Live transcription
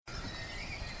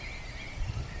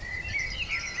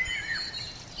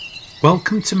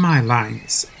Welcome to My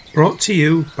Lines, brought to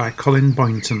you by Colin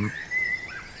Boynton.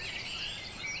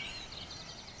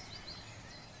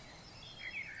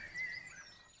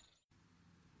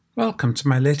 Welcome to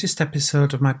my latest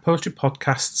episode of my poetry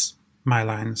podcasts, My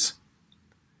Lines.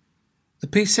 The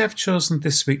piece I've chosen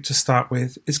this week to start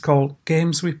with is called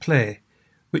Games We Play,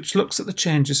 which looks at the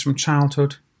changes from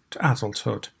childhood to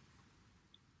adulthood.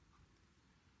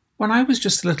 When I was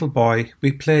just a little boy,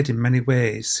 we played in many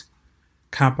ways.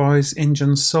 Cowboys,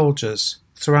 Indians, soldiers,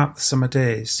 throughout the summer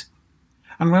days.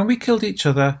 And when we killed each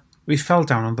other, we fell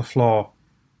down on the floor.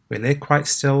 We lay quite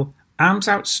still, arms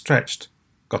outstretched,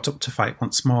 got up to fight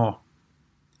once more.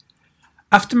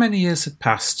 After many years had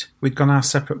passed, we'd gone our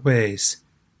separate ways.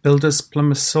 Builders,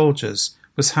 plumbers, soldiers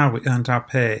was how we earned our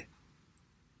pay.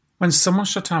 When someone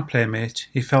shot our playmate,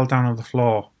 he fell down on the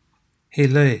floor. He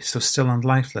lay so still and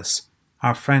lifeless,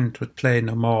 our friend would play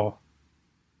no more.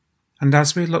 And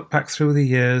as we look back through the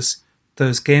years,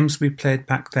 those games we played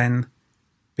back then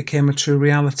became a true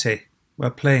reality.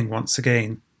 We're playing once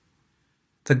again.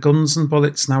 The guns and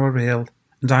bullets now are real,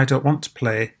 and I don't want to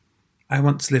play. I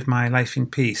want to live my life in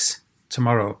peace,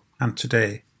 tomorrow and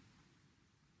today.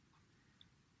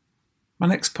 My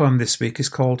next poem this week is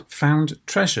called Found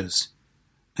Treasures,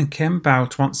 and came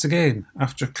about once again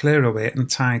after a clear away and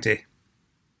tidy.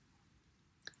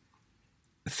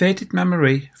 A faded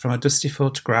memory from a dusty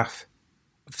photograph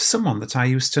of someone that I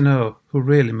used to know who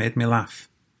really made me laugh.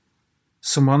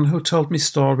 Someone who told me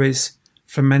stories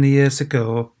from many years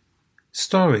ago,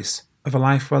 stories of a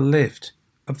life well lived,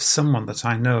 of someone that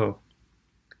I know.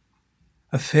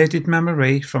 A faded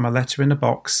memory from a letter in a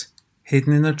box,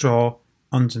 hidden in a drawer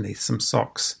underneath some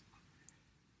socks,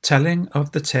 telling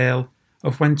of the tale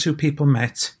of when two people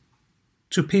met,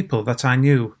 two people that I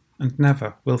knew and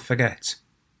never will forget.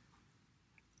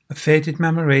 A faded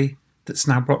memory that's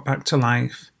now brought back to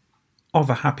life, of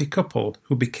a happy couple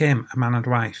who became a man and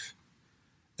wife.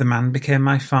 The man became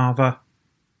my father,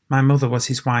 my mother was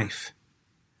his wife.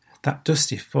 That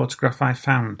dusty photograph I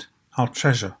found, I'll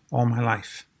treasure all my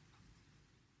life.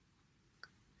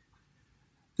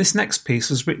 This next piece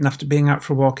was written after being out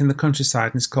for a walk in the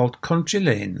countryside and is called Country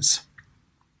Lanes.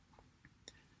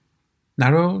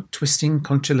 Narrow, twisting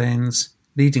country lanes,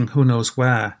 leading who knows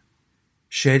where,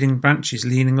 shading branches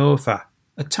leaning over,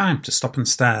 a time to stop and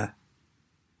stare.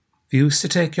 Views to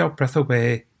take your breath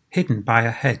away, hidden by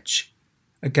a hedge,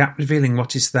 a gap revealing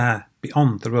what is there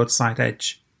beyond the roadside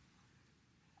edge.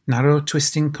 Narrow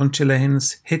twisting country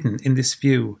lanes hidden in this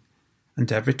view,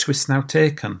 and every twist now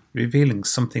taken revealing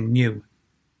something new.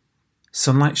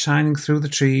 Sunlight shining through the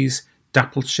trees,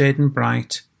 dappled shade and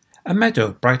bright, a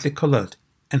meadow brightly coloured,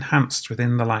 enhanced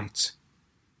within the light.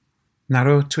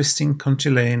 Narrow twisting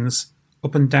country lanes,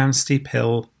 up and down steep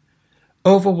hill,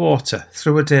 over water,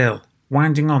 through a dale,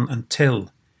 winding on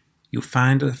until you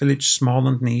find a village small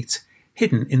and neat,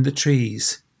 hidden in the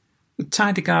trees, with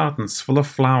tidy gardens full of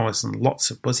flowers and lots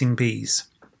of buzzing bees.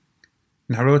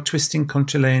 Narrow twisting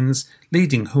country lanes,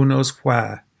 leading who knows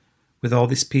where. With all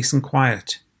this peace and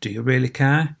quiet, do you really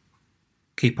care?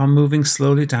 Keep on moving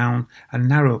slowly down a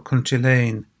narrow country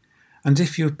lane, and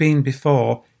if you've been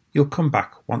before, you'll come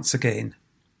back once again.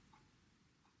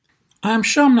 I am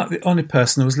sure I'm not the only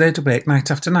person who has laid awake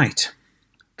night after night.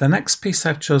 The next piece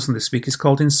I've chosen this week is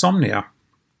called Insomnia.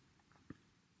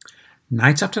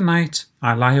 Night after night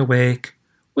I lie awake,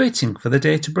 waiting for the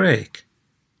day to break.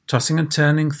 Tossing and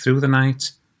turning through the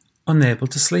night, unable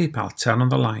to sleep I'll turn on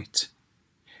the light.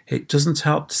 It doesn't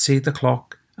help to see the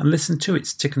clock and listen to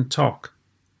its tick and tock.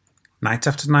 Night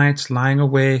after night lying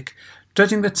awake,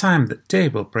 dreading the time that day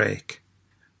will break.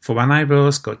 For when I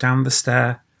rose, go down the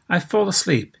stair, I fall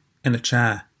asleep in a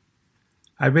chair.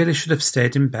 I really should have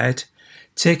stayed in bed,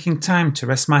 taking time to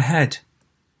rest my head.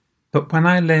 But when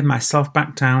I lay myself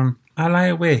back down, I lie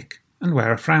awake and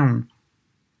wear a frown.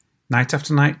 Night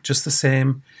after night just the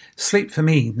same, sleep for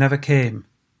me never came.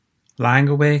 Lying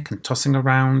awake and tossing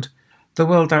around, the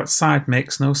world outside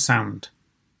makes no sound.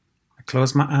 I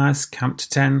close my eyes, count to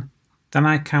 10, then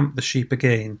I count the sheep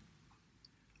again.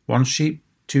 1 sheep,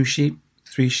 2 sheep,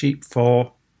 3 sheep,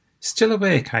 4. Still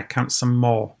awake I count some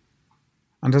more.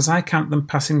 And as I count them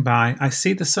passing by, I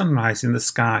see the sunrise in the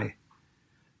sky.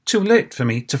 Too late for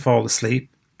me to fall asleep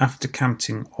after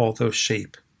counting all those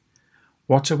sheep.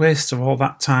 What a waste of all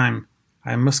that time.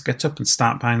 I must get up and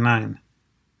start by 9.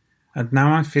 And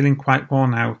now I'm feeling quite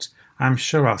worn out. I'm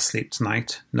sure I'll sleep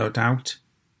tonight, no doubt.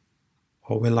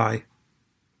 Or will I?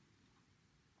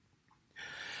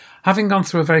 Having gone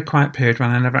through a very quiet period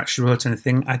when I never actually wrote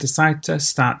anything, I decided to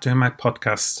start doing my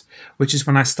podcast, which is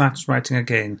when I started writing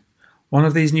again. One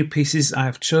of these new pieces I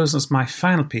have chosen as my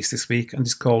final piece this week and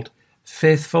is called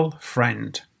Faithful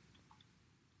Friend.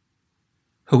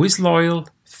 Who is loyal,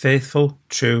 faithful,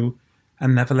 true,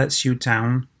 and never lets you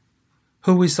down?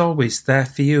 Who is always there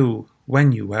for you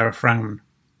when you wear a frown?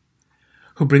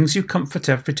 Who brings you comfort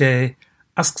every day,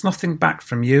 asks nothing back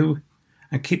from you,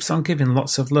 and keeps on giving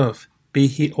lots of love, be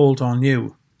he old or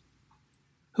new?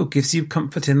 Who gives you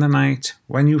comfort in the night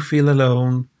when you feel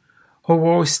alone? Who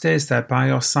always stays there by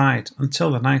your side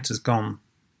until the night is gone?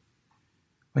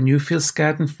 When you feel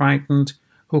scared and frightened,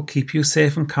 who'll keep you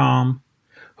safe and calm?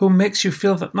 Who makes you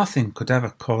feel that nothing could ever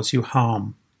cause you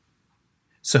harm?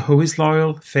 So who is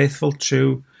loyal, faithful,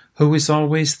 true? Who is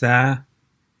always there?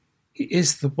 He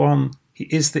is the one, he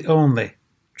is the only,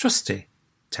 trusty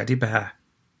teddy bear.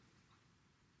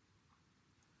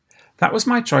 That was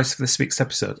my choice for this week's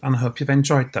episode, and I hope you've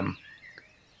enjoyed them.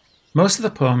 Most of the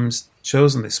poems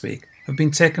chosen this week have been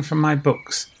taken from my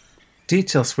books,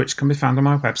 details for which can be found on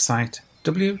my website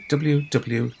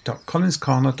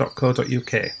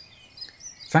www.collinscorner.co.uk.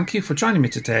 Thank you for joining me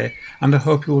today, and I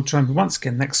hope you will join me once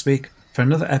again next week for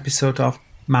another episode of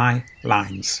My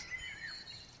Lines.